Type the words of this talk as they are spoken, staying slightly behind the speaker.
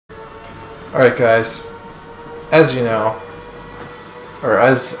Alright guys, as you know, or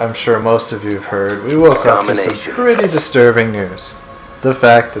as I'm sure most of you have heard, we woke up to some pretty disturbing news. The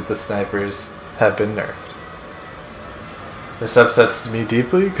fact that the snipers have been nerfed. This upsets me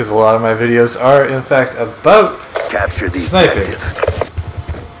deeply because a lot of my videos are in fact about sniping.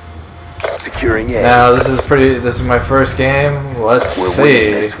 Securing A. Now this is my first game. Let's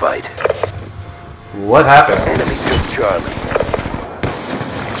see this fight. What happens. Enemy took Charlie.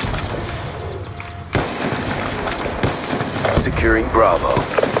 Securing Bravo.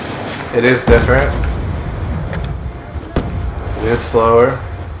 It is different. It is slower.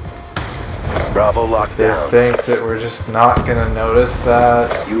 Bravo locked down. They think that we're just not gonna notice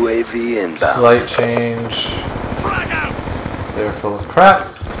that. UAV inbound. Slight change. They're full of crap.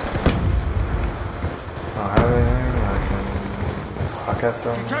 I don't have anything. I can huck at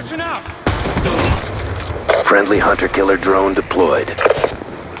them. Catching up. Friendly hunter-killer drone deployed.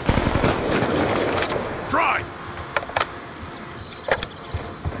 Try.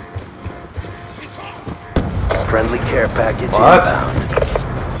 Friendly care package inbound.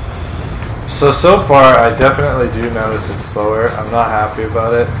 So far I definitely do notice it's slower. I'm not happy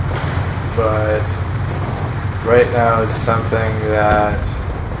about it, but right now it's something that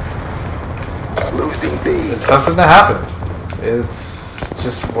losing B. It's something that happened. It's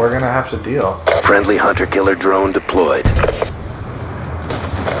just we're gonna have to deal. Friendly hunter-killer drone deployed.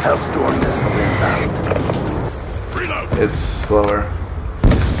 Hellstorm missile inbound. Reload. It's slower.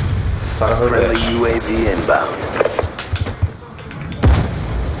 Son of a Friendly bitch. UAV inbound.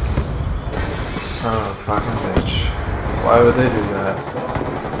 Son of a fucking bitch. Why would they do that?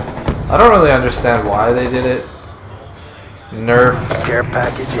 I don't really understand why they did it. Nerf. Care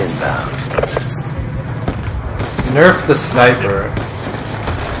package inbound. Nerf the sniper.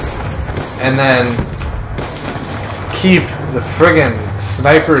 And then keep the friggin'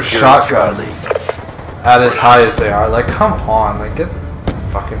 sniper shotguns at as high as they are. Like, come on. Like, get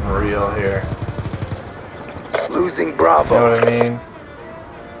fucking real here. Losing Bravo. You know what I mean?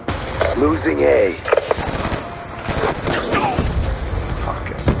 Losing A.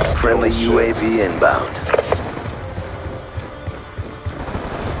 Fucking friendly bullshit. UAV inbound.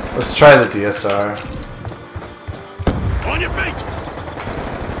 Let's try the DSR. On your feet.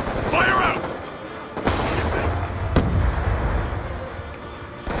 Fire out.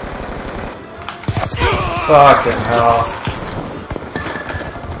 Fucking hell.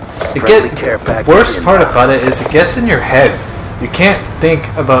 The worst part about it is it gets in your head. You can't think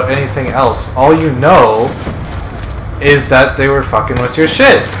about anything else. All you know is that they were fucking with your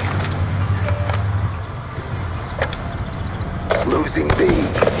shit. Losing B.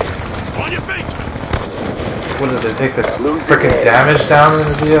 On your feet. What did they take the freaking damage down in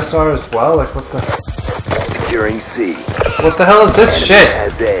the DSR as well? Like what the? Securing C. What the hell is this shit?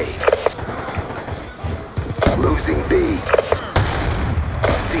 Has A. Losing B.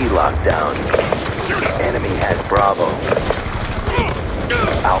 C lockdown. Enemy has Bravo.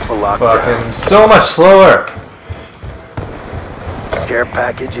 Alpha lockdown. Fucking so much slower. Care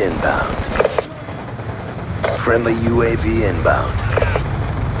package inbound. Friendly UAV inbound.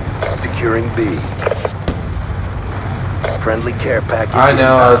 Securing B. Friendly care package I know,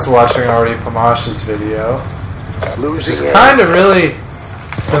 inbound. I was watching already Pamaj's video. Which is Losing kind of really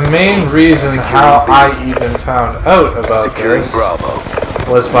the main reason how I even found out about Securing this Bravo.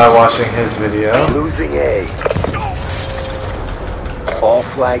 was by watching his video. Losing A. All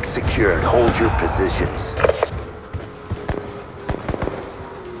flags secured. Hold your positions.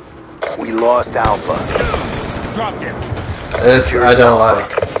 We lost Alpha. Drop him. This Securing I don't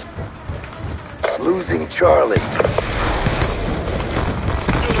Alpha. like. Losing Charlie.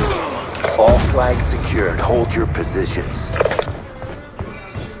 All flags secured. Hold your positions.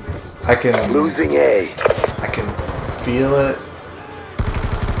 I can Losing A. I can feel it.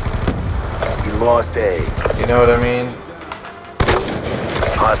 We lost A. You know what I mean?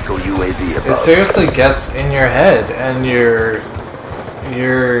 Hostile UAV above. It seriously gets in your head, and you're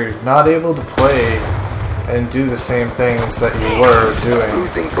not able to play and do the same things that you were doing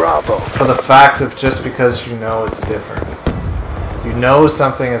Losing Bravo. for the fact of just because you know it's different. You know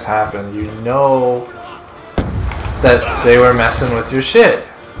something has happened. You know that they were messing with your shit.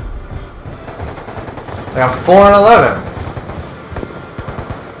 Like I'm 4-11.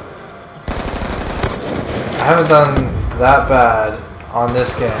 I haven't done that bad on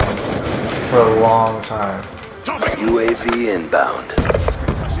this game for a long time. UAV inbound.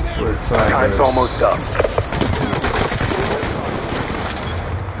 With snipers. Time's almost up.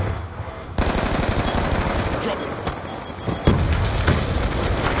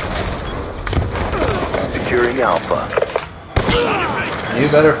 Securing Alpha. You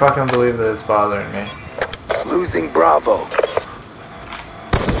better fucking believe that it's bothering me. Losing Bravo.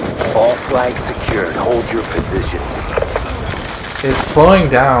 All flags secured. Hold your positions. It's slowing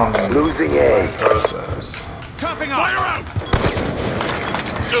down Losing A. the process. Topping up. Fire out.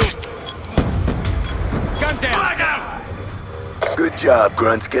 Gun down. Flag out. Good job,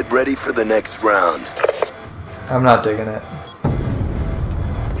 Grunts. Get ready for the next round. I'm not digging it.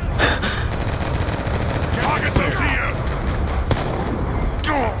 Target's up to you.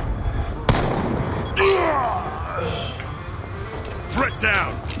 Threat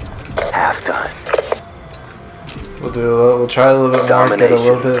down. Halftime. We'll try a little bit more, get a Domination.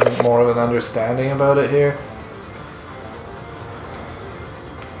 little bit more of an understanding about it here.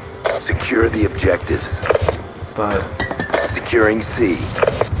 Secure the objectives. But Securing C.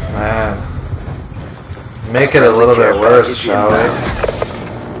 man, make it a little bit worse, shall we?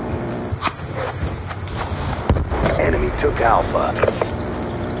 Enemy took Alpha.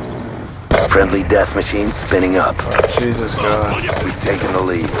 Friendly death machine spinning up. Oh, Jesus God. We've taken the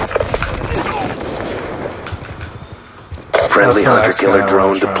lead. Friendly That's the next hunter-killer guy I drone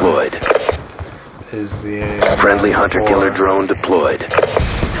wanna try. deployed. Is the Friendly hunter-killer A4. drone deployed.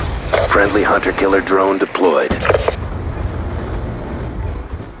 Friendly hunter-killer drone deployed.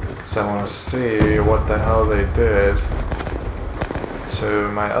 So I want to see what the hell they did to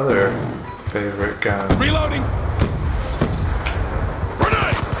my other favorite gun. Reloading.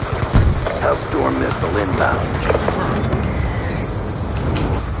 Grenade. Hellstorm missile inbound.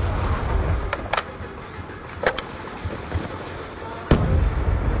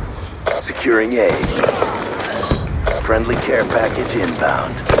 Securing A. Friendly care package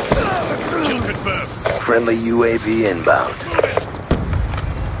inbound. Kill confirmed. Friendly UAV inbound.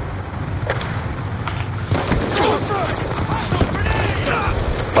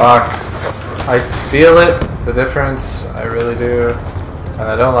 Fuck. I feel it, the difference, I really do. And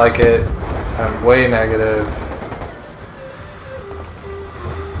I don't like it. I'm way negative.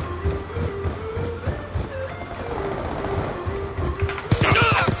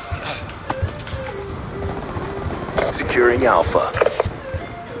 Securing Alpha.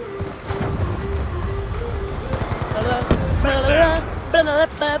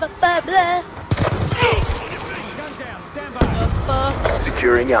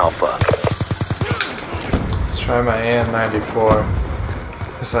 Securing Alpha. Let's try my AN-94.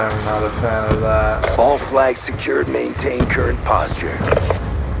 Because I'm not a fan of that. All flags secured. Maintain current posture.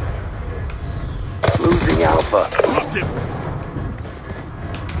 Losing Alpha. Dropped him.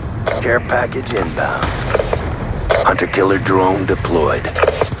 Care package inbound. Hunter-killer drone deployed.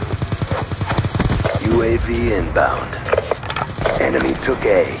 UAV inbound. Enemy took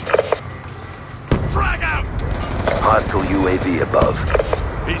A. Frag out. Hostile UAV above.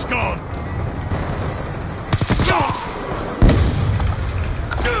 He's gone.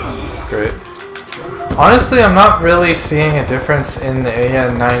 Great. Honestly, I'm not really seeing a difference in the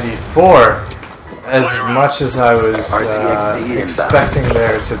AN-94 as much as I was RCXD expecting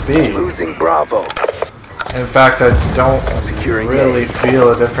there to be. Losing Bravo. In fact, I don't Securing really A.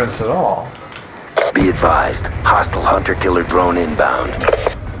 feel a difference at all. Be advised. Hostile hunter-killer drone inbound.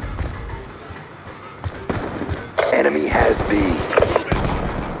 Enemy has B.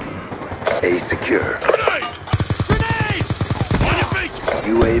 A secure. Grenade. Grenade. On your feet.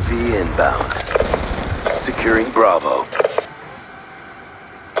 UAV inbound. Securing Bravo.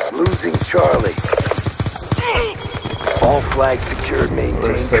 Losing Charlie. All flags secured. At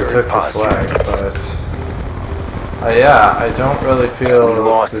Maintain least they current took the posture. flag, but yeah, I don't really feel We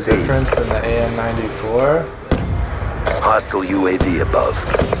lost the C. difference in the AN-94. Hostile UAV above.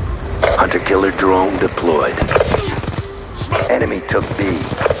 Hunter-killer drone deployed. Enemy took B.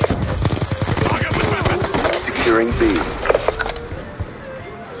 Target with weapon. Securing B.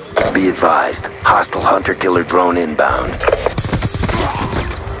 Be advised. Hostile hunter-killer drone inbound.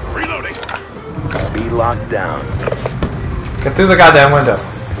 Reloading. B locked down. Get through the goddamn window.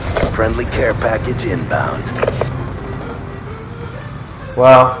 Friendly care package inbound.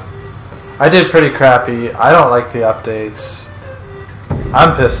 Well, I did pretty crappy. I don't like the updates.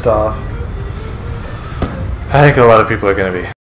 I'm pissed off. I think a lot of people are going to be.